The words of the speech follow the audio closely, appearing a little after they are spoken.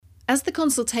As the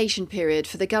consultation period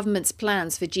for the government's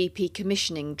plans for GP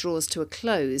commissioning draws to a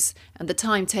close and the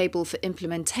timetable for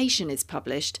implementation is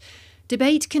published,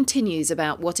 debate continues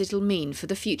about what it'll mean for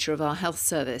the future of our health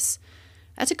service.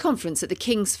 At a conference at the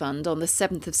King's Fund on the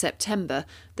 7th of September,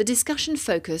 the discussion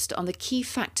focused on the key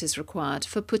factors required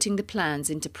for putting the plans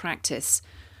into practice.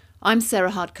 I'm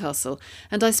Sarah Hardcastle,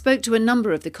 and I spoke to a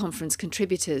number of the conference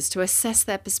contributors to assess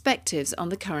their perspectives on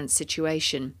the current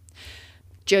situation.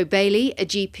 Jo Bayley, a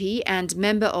GP and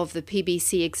member of the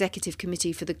PBC Executive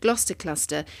Committee for the Gloucester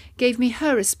cluster, gave me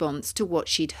her response to what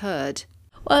she'd heard.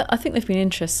 Well, I think they've been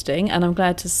interesting, and I'm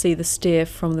glad to see the steer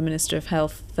from the Minister of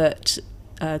Health that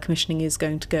commissioning is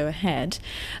going to go ahead.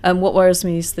 What worries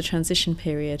me is the transition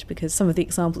period, because some of the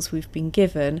examples we've been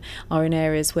given are in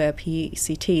areas where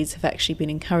PCTs have actually been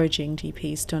encouraging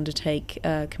GPs to undertake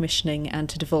commissioning and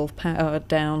to devolve power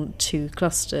down to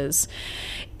clusters.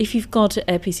 If you've got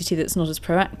a PCT that's not as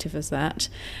proactive as that,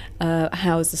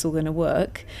 how is this all going to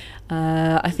work?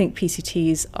 I think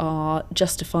PCTs are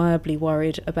justifiably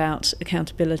worried about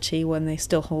accountability when they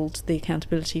still hold the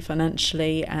accountability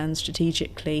financially and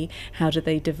strategically. How do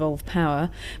they devolve power?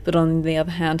 But on the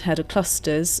other hand, how do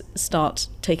clusters start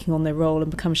taking on their role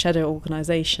and become shadow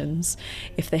organisations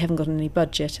if they haven't got any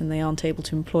budget and they aren't able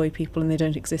to employ people and they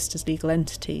don't exist as legal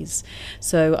entities?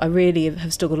 So I really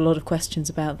have still got a lot of questions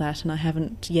about that, and I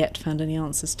haven't yet found any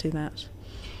answers to that.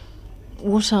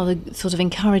 What are the sort of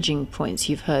encouraging points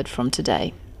you've heard from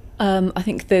today? I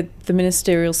think the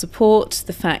ministerial support,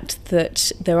 the fact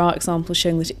that there are examples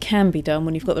showing that it can be done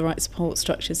when you've got the right support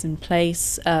structures in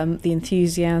place, the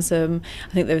enthusiasm.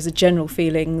 I think there is a general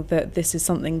feeling that this is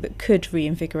something that could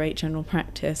reinvigorate general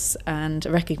practice, and a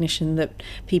recognition that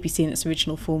PBC in its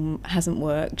original form hasn't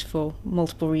worked for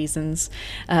multiple reasons,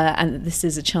 and that this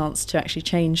is a chance to actually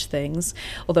change things.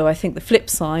 Although I think the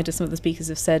flip side, as some of the speakers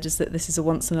have said, is that this is a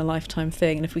once-in-a-lifetime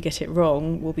thing, and if we get it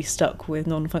wrong, we'll be stuck with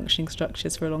non-functioning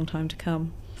structures for a long time to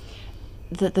come.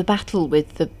 The battle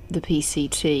with the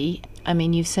PCT, I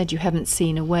mean, you've said you haven't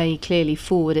seen a way clearly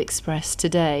forward expressed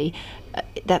today.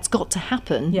 That's got to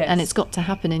happen, yes. And it's got to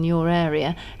happen in your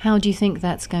area. How do you think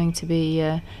that's going to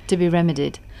be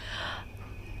remedied?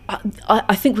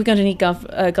 I think we're going to need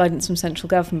guidance from central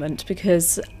government,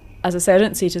 because, as I say, I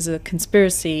don't see it as a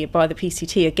conspiracy by the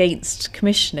PCT against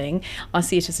commissioning. I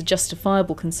see it as a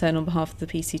justifiable concern on behalf of the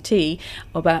PCT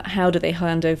about how do they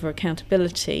hand over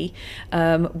accountability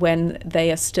when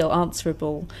they are still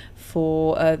answerable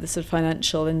for the sort of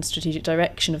financial and strategic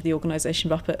direction of the organisation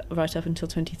right up until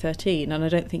 2013. And I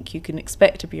don't think you can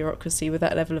expect a bureaucracy with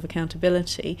that level of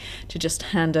accountability to just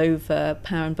hand over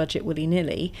power and budget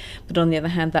willy-nilly. But on the other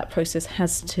hand, that process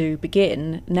has to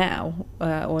begin now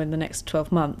or in the next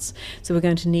 12 months. So we're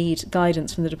going to need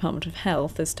guidance from the Department of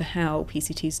Health as to how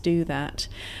PCTs do that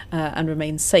and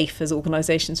remain safe as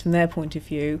organisations from their point of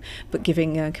view, but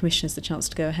giving commissioners the chance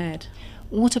to go ahead.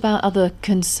 What about other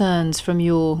concerns from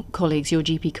your colleagues, your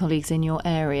GP colleagues in your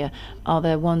area? Are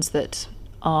there ones that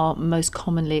are most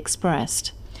commonly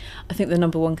expressed? I think the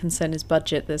number one concern is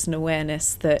budget. There's an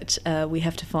awareness that we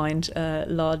have to find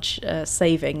large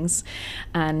savings,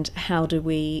 and how do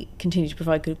we continue to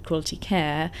provide good quality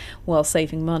care while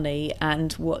saving money,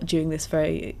 and what during this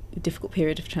very difficult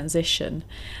period of transition.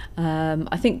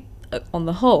 I think on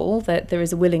the whole that there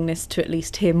is a willingness to at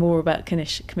least hear more about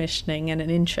commissioning and an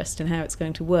interest in how it's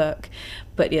going to work.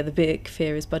 But yeah, the big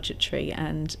fear is budgetary,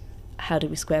 and how do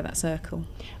we square that circle?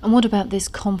 And what about this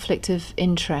conflict of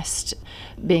interest,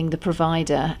 being the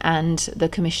provider and the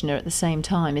commissioner at the same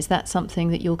time? Is that something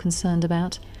that you're concerned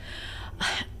about?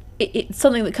 It's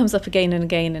something that comes up again and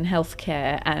again in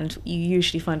healthcare, and you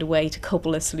usually find a way to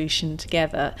cobble a solution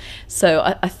together. So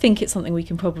I think it's something we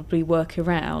can probably work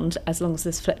around, as long as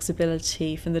there's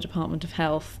flexibility from the Department of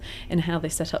Health in how they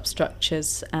set up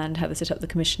structures and how they set up the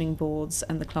commissioning boards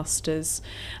and the clusters.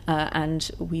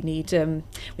 And we need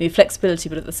flexibility,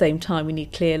 but at the same time we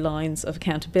need clear lines of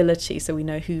accountability, so we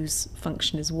know whose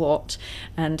function is what,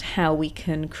 and how we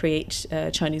can create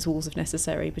Chinese walls if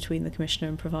necessary between the commissioner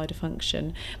and provider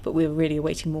function. But we're really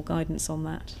awaiting more guidance on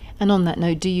that. And on that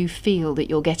note, do you feel that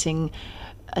you're getting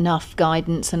enough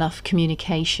guidance, enough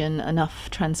communication, enough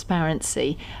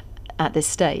transparency at this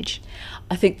stage?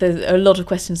 I think there's a lot of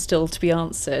questions still to be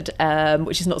answered,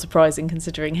 which is not surprising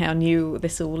considering how new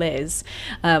this all is.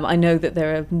 I know that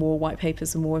there are more white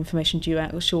papers and more information due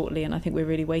out shortly, and I think we're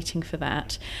really waiting for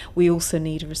that. We also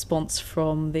need a response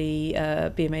from the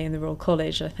BMA and the Royal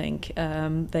College. I think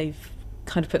they've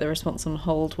kind of put their response on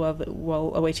hold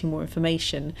while awaiting more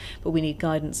information, but we need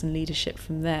guidance and leadership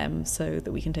from them so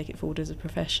that we can take it forward as a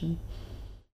profession.